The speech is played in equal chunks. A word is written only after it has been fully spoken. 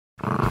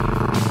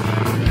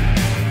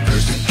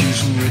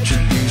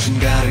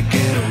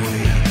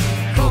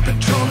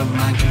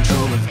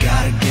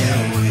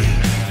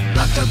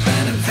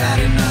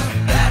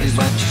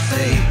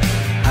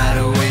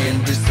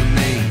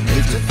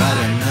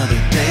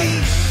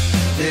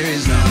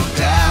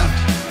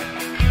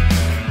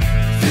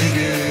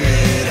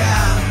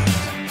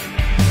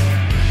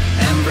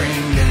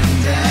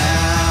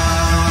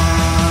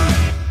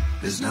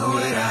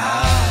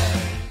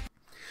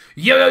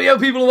Yo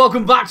people, and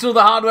welcome back to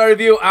another hardware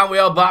review, and we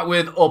are back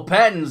with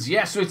Upends.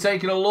 Yes, we're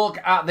taking a look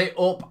at the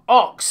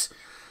Upox.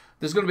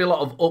 There's going to be a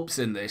lot of ups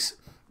in this.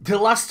 The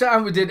last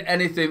time we did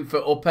anything for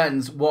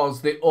Upends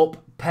was the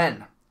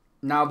Uppen.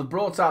 Now, they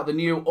brought out the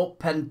new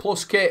Upends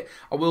Plus kit.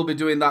 I will be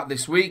doing that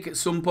this week at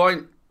some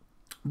point.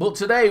 But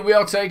today we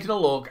are taking a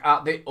look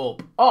at the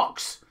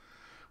Upox.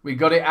 We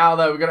got it out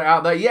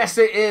there, Yes,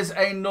 it is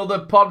another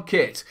pod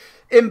kit.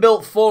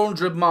 Inbuilt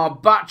 400 mAh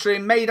battery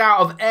made out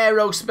of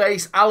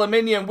aerospace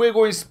aluminium. We're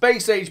going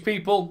space age,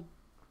 people.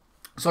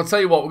 So I'll tell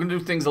you what, we're going to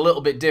do things a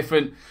little bit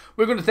different.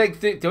 We're going to take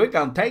things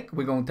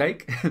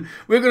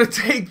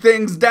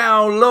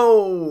down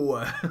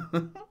low.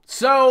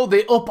 So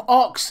the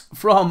Upox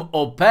from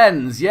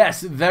Upends.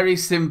 Yes, very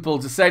simple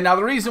to say. Now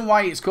the reason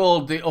why it's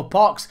called the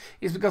Upox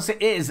is because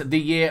it is the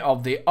year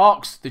of the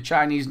ox, the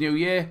Chinese New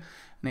Year,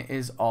 and it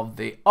is of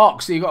the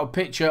ox. So you've got a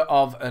picture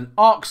of an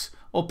ox,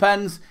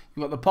 Upends.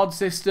 You've got the pod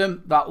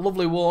system, that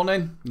lovely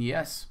warning,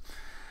 yes.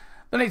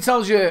 Then it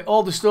tells you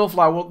all the stuff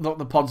like what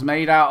the pod's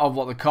made out of,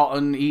 what the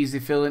cotton, easy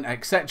filling,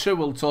 etc.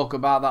 We'll talk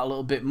about that a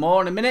little bit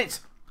more in a minute.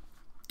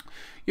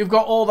 You've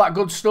got all that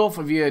good stuff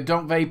of your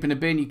don't vape in a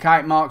bin, your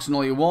kite marks and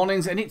all your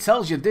warnings. And it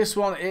tells you this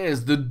one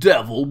is the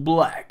Devil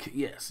Black.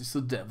 Yes, it's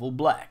the Devil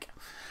Black.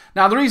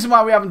 Now, the reason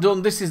why we haven't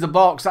done this is the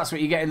box, that's what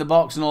you get in the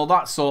box and all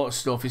that sort of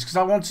stuff, is because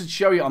I wanted to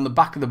show you on the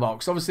back of the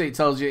box. Obviously, it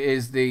tells you it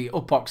is the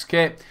Upox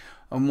kit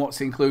and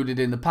what's included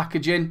in the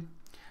packaging.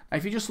 Now,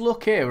 if you just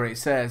look here where it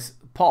says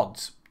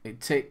pods, it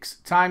ticks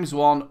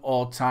 ×1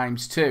 or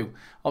 ×2.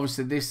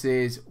 Obviously, this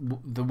is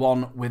the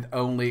one with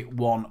only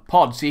one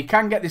pod. So you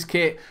can get this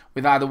kit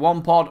with either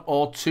one pod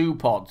or two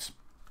pods.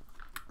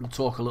 We'll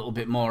talk a little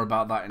bit more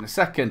about that in a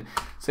second.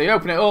 So you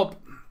open it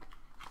up.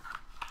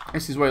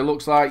 This is what it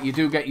looks like. You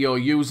do get your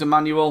user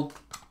manual.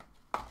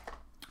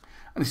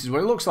 And this is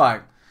what it looks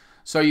like.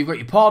 So you've got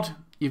your pod,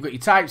 you've got your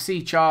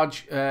Type-C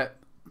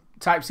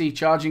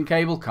charging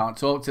cable, can't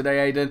talk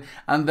today, Aiden,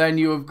 and then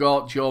you have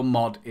got your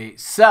mod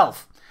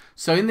itself.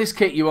 So in this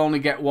kit you only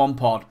get one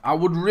pod. I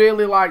would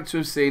really like to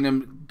have seen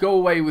them go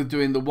away with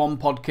doing the one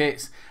pod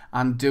kits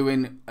and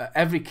doing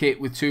every kit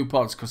with two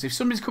pods, because if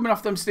somebody's coming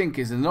off them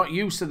stinkers and they're not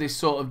used to this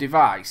sort of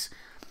device,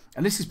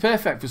 and this is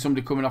perfect for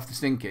somebody coming off the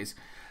stinkers,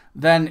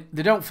 then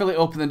they don't fill it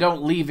up and they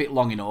don't leave it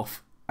long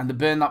enough and they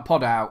burn that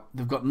pod out,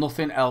 they've got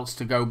nothing else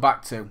to go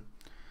back to.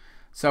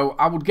 So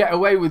I would get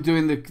away with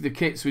doing the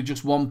kits with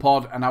just one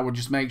pod, and I would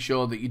just make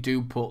sure that you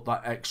do put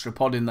that extra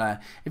pod in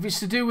there. If it's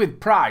to do with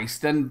price,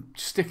 then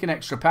stick an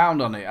extra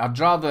 £1 on it. I'd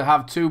rather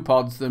have two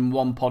pods than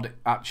one pod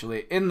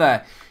actually in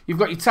there. You've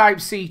got your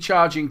Type-C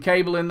charging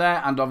cable in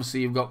there, and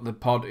obviously you've got the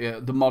pod,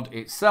 the mod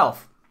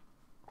itself.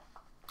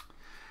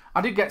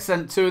 I did get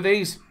sent two of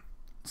these.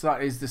 So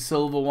that is the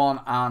silver one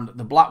and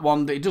the black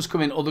one. It does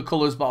come in other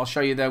colours, but I'll show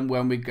you them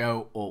when we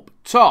go up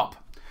top.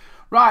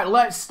 Right,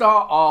 let's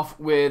start off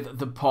with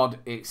the pod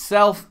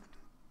itself.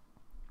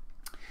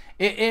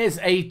 It is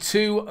a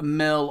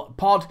 2mm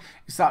pod.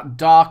 It's that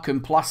dark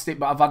and plastic,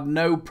 but I've had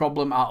no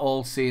problem at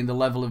all seeing the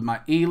level of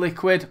my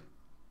e-liquid.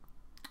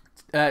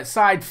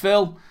 Side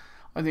fill,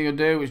 all thing I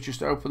do is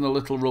just open the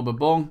little rubber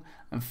bung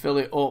and fill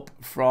it up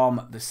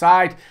from the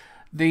side.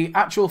 The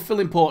actual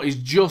filling port is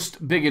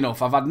just big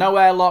enough. I've had no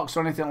airlocks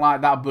or anything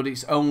like that, but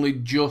it's only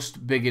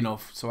just big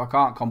enough. So I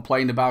can't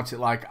complain about it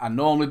like I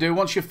normally do.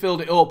 Once you've filled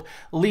it up,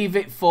 leave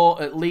it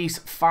for at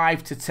least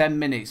 5 to 10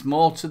 minutes.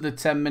 More to the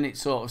 10-minute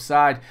sort of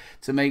side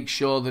to make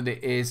sure that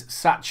it is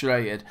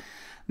saturated.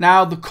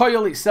 Now, the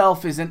coil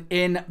itself is an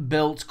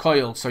inbuilt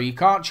coil, so you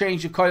can't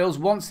change the coils.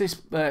 Once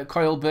this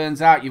coil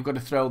burns out, you've got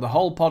to throw the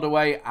whole pod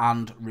away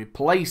and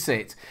replace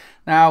it.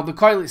 Now, the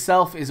coil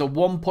itself is a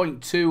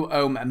 1.2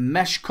 ohm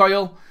mesh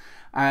coil,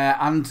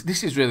 and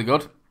this is really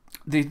good.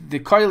 The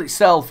coil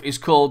itself is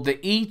called the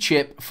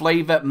E-Chip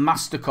Flavor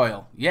Master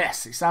Coil.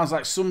 Yes, it sounds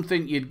like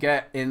something you'd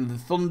get in the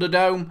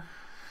Thunderdome.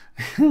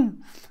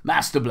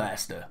 Master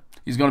Blaster.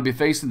 He's going to be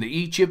facing the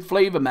E-Chip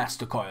Flavor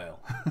Master Coil.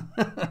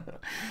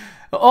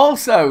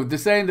 Also, they're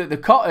saying that the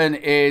cotton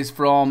is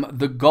from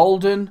the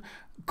Golden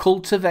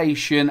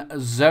Cultivation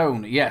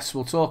Zone. Yes,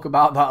 we'll talk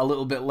about that a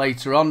little bit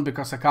later on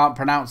because I can't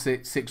pronounce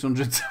it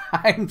 600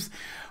 times.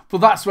 But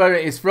that's where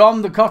it is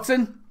from, the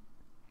cotton.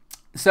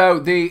 So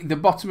the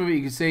bottom of it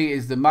you can see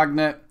is the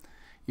magnet.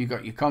 You've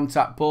got your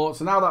contact ports.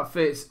 And how that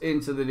fits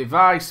into the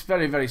device,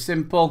 very, very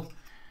simple.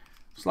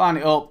 Just line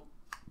it up,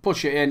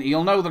 push it in.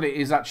 You'll know that it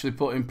is actually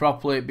put in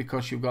properly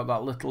because you've got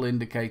that little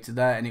indicator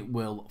there and it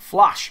will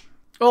flash.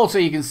 Also,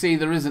 you can see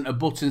there isn't a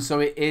button, so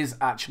it is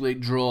actually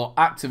drawer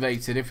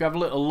activated. If you have a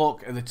little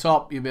look at the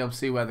top, you'll be able to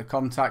see where the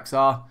contacts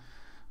are.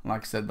 And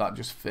like I said, that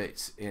just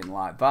fits in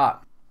like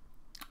that.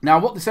 Now,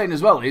 what they're saying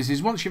as well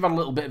is once you've had a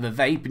little bit of a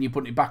vape and you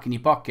put it back in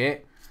your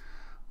pocket,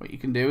 what you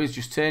can do is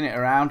just turn it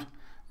around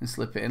and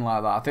slip it in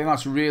like that. I think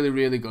that's really,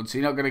 really good, so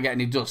you're not going to get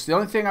any dust. The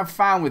only thing I've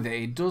found with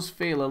it does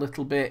feel a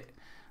little bit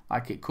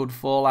like it could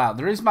fall out.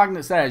 There is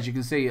magnets there, as you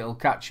can see, it'll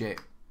catch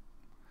it.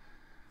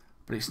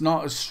 but it's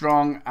not as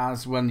strong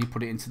as when you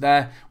put it into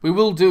there. We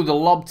will do the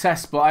lob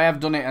test, but I have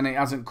done it and it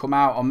hasn't come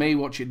out on me.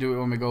 Watch it do it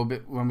when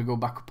we go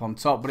back up on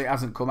top, but it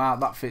hasn't come out.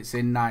 That fits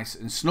in nice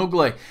and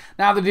snugly.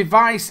 Now the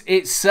device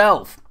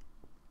itself,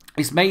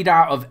 it's made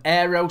out of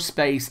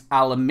aerospace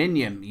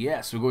aluminium.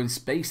 Yes, we're going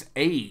space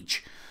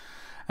age.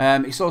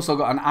 It's also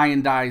got an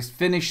ironized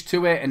finish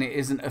to it, and it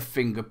isn't a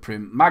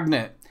fingerprint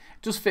magnet.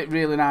 It does fit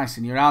really nice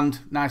in your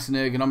hand, nice and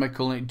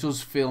ergonomical, and it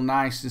does feel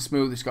nice and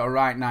smooth. It's got a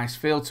right nice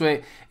feel to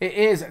it. It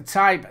is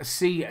Type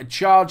C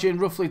charging,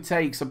 roughly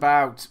takes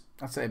about,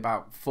 I'd say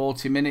about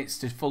 40 minutes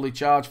to fully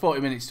charge,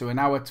 40 minutes to an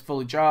hour to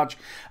fully charge,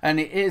 and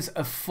it is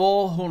a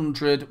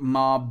 400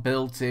 mAh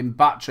built-in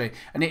battery,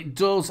 and it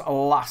does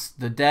last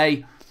the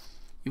day.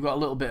 You've got a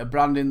little bit of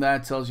branding there,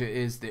 tells you it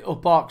is the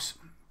Upox.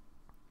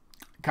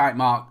 Kite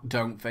mark,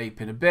 don't vape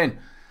in a bin.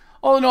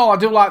 All in all, I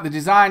do like the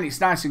design. It's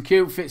nice and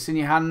cute, fits in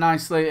your hand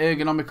nicely,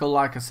 ergonomical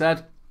like I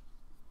said.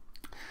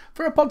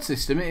 For a pod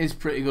system, it is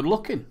pretty good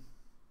looking.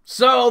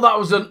 So that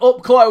was an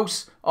up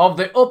close of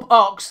the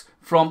Upox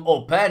from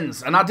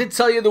Upends, and I did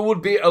tell you there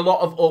would be a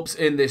lot of ups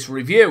in this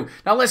review.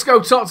 Now let's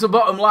go top to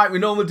bottom like we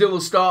normally do.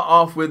 We'll start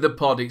off with the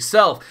pod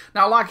itself.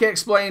 Now like I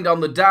explained on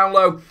the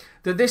download,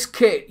 that this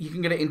kit, you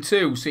can get it in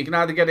two. So you can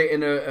either get it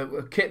in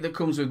a kit that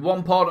comes with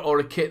one pod or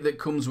a kit that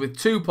comes with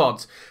two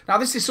pods. Now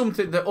this is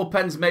something that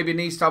Upends maybe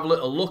needs to have a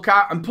little look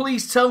at. And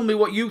please tell me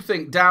what you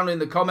think down in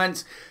the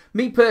comments.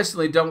 Me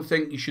personally don't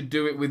think you should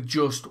do it with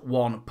just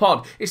one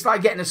pod. It's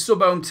like getting a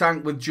sub-ohm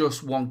tank with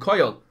just one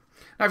coil.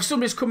 Now if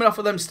somebody's coming off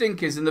of them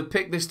stinkers and they've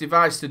picked this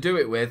device to do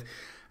it with,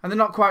 and they're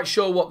not quite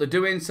sure what they're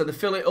doing, so they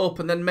fill it up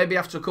and then maybe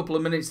after a couple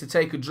of minutes they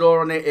take a draw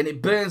on it and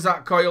it burns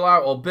that coil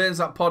out or burns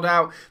that pod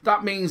out,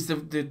 that means the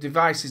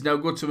device is no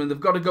good to them and they've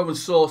got to go and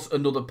source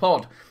another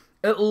pod.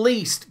 At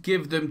least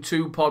give them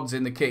two pods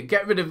in the kit.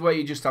 Get rid of where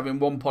you're just having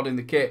one pod in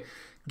the kit.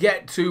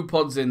 Get two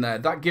pods in there.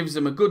 That gives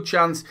them a good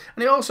chance,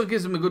 and it also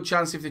gives them a good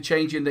chance if they're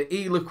changing the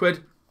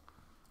e-liquid,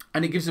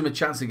 and it gives them a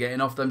chance of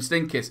getting off them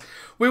stinkers.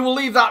 We will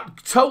leave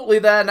that totally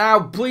there now.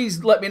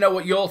 Please let me know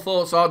what your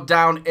thoughts are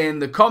down in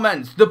the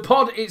comments. The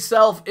pod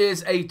itself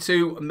is a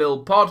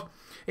 2mm pod.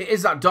 It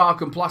is that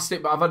dark and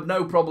plastic, but I've had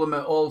no problem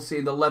at all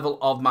seeing the level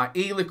of my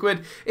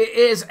e-liquid. It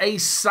is a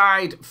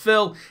side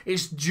fill.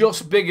 It's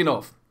just big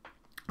enough.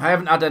 I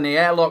haven't had any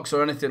airlocks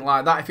or anything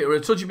like that. If it were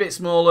a touch a bit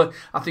smaller,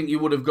 I think you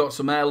would have got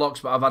some airlocks,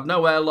 but I've had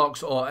no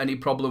airlocks or any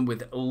problem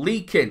with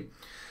leaking.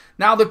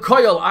 Now the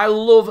coil, I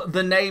love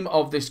the name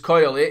of this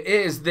coil. It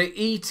is the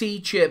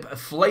ET Chip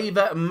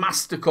Flavor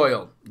Master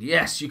Coil.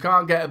 Yes, you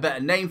can't get a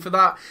better name for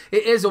that.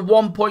 It is a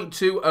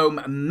 1.2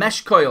 ohm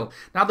mesh coil.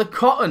 Now the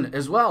cotton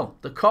as well,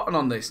 the cotton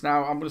on this.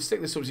 Now I'm going to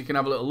stick this up so you can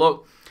have a little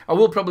look. I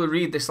will probably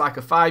read this like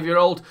a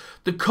 5-year-old.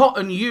 The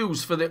cotton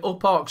used for the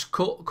Upox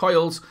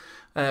coils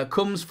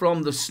comes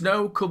from the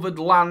snow-covered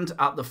land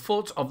at the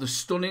foot of the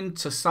stunning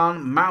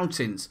Tucson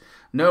Mountains,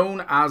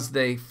 known as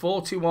the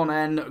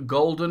 41N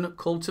Golden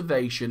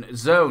Cultivation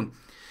Zone.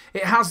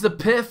 It has the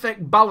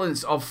perfect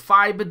balance of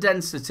fiber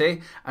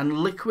density and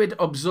liquid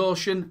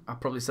absorption. I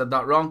probably said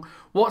that wrong.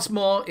 What's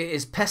more, it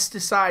is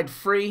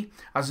pesticide-free,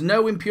 has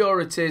no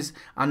impurities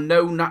and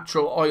no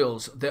natural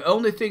oils. The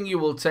only thing you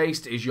will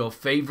taste is your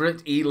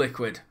favourite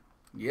e-liquid.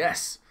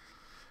 Yes.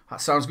 That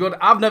sounds good.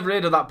 I've never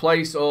heard of that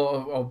place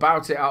or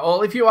about it at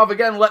all. If you have,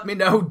 again, let me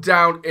know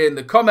down in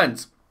the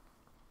comments.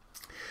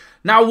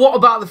 Now, what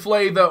about the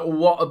flavour?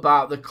 What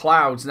about the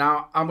clouds?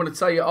 Now, I'm going to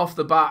tell you off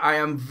the bat, I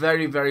am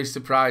very, very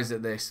surprised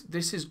at this.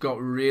 This has got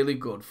really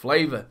good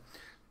flavour.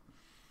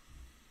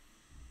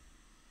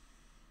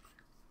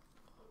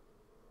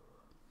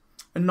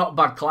 And not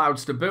bad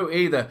clouds to boot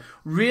either.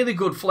 Really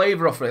good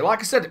flavour off it. Like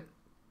I said,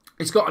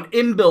 it's got an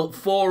inbuilt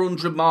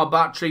 400 mAh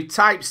battery,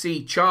 Type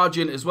C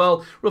charging as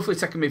well. Roughly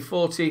taking me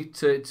 40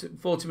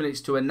 minutes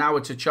to an hour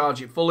to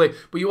charge it fully,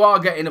 but you are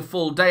getting a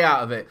full day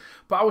out of it.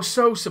 But I was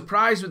so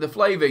surprised with the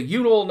flavour.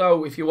 You all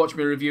know, if you watch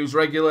my reviews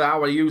regularly,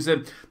 how I use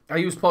them. I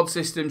use pod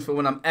systems for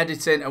when I'm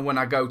editing and when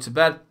I go to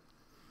bed.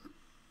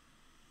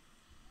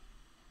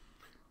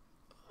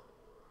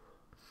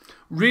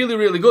 Really,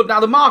 really good. Now,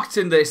 they're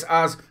marketing this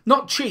as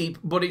not cheap,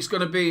 but it's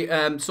going to be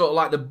sort of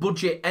like the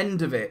budget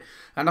end of it.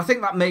 And I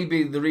think that may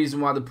be the reason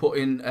why they're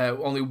putting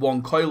only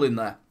one coil in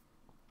there.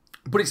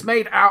 But it's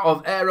made out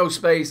of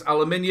aerospace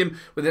aluminium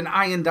with an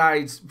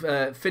ironized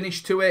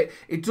finish to it.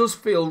 It does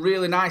feel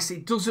really nice.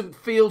 It doesn't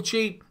feel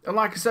cheap. And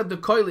like I said, the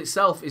coil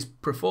itself is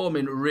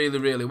performing really,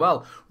 really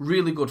well.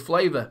 Really good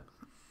flavour.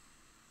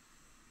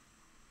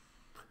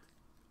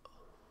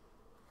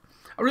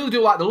 I really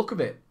do like the look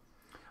of it.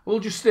 We'll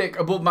just stick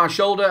above my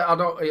shoulder.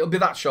 It'll be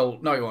that shoulder.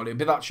 No, it won't. It'll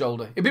be that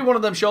shoulder. It'll be one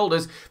of them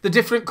shoulders. The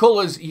different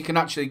colours you can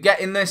actually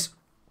get in this.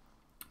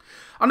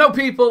 I know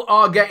people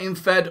are getting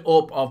fed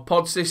up of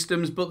pod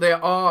systems, but they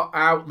are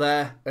out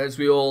there, as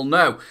we all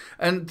know.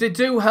 And they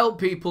do help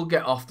people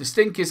get off the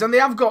stinkers. And they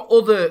have got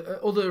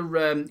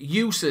other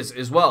uses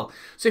as well.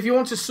 So if you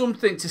wanted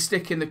something to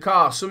stick in the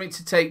car, something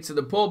to take to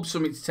the pub,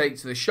 something to take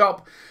to the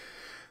shop,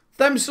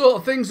 them sort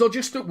of things, or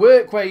just at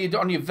work where you're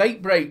on your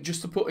vape break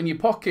just to put in your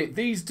pocket,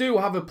 these do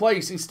have a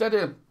place. Instead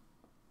of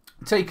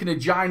taking a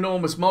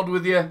ginormous mod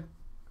with you,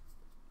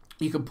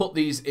 you can put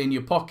these in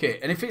your pocket.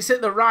 And if it's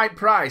at the right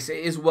price, it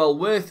is well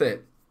worth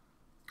it.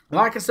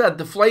 Like I said,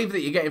 the flavour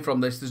that you're getting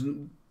from this, there's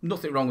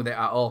nothing wrong with it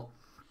at all.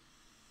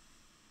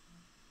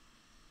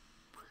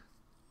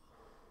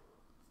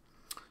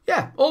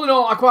 Yeah, all in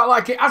all, I quite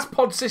like it. As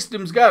pod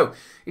systems go,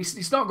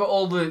 it's not got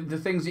all the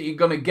things that you're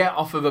going to get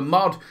off of a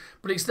mod,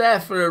 but it's there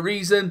for a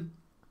reason.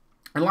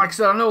 And like I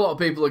said, I know a lot of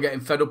people are getting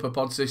fed up of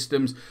pod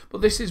systems,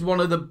 but this is one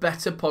of the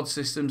better pod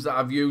systems that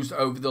I've used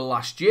over the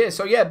last year.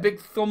 So yeah, big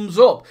thumbs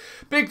up.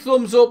 Big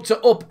thumbs up to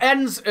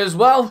Upends as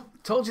well.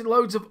 Told you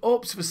loads of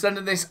ups for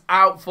sending this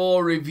out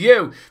for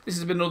review. This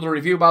has been another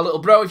review by Little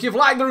Bro. If you've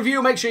liked the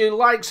review, make sure you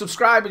like,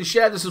 subscribe, and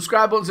share. The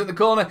subscribe button's in the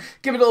corner.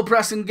 Give it a little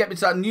press and get me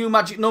to that new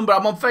magic number.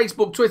 I'm on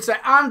Facebook, Twitter,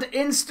 and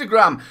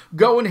Instagram.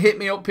 Go and hit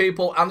me up,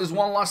 people. And there's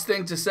one last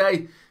thing to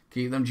say.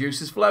 Keep them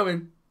juices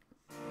flowing.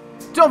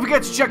 Don't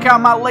forget to check out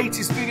my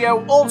latest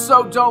video.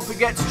 Also, don't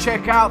forget to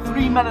check out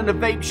 3 Men and a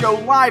Vape Show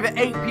live at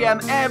 8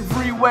 PM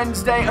every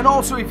Wednesday. And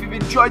also, if you've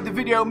enjoyed the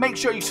video, make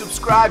sure you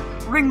subscribe,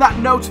 ring that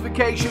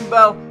notification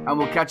bell, and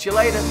we'll catch you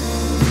later.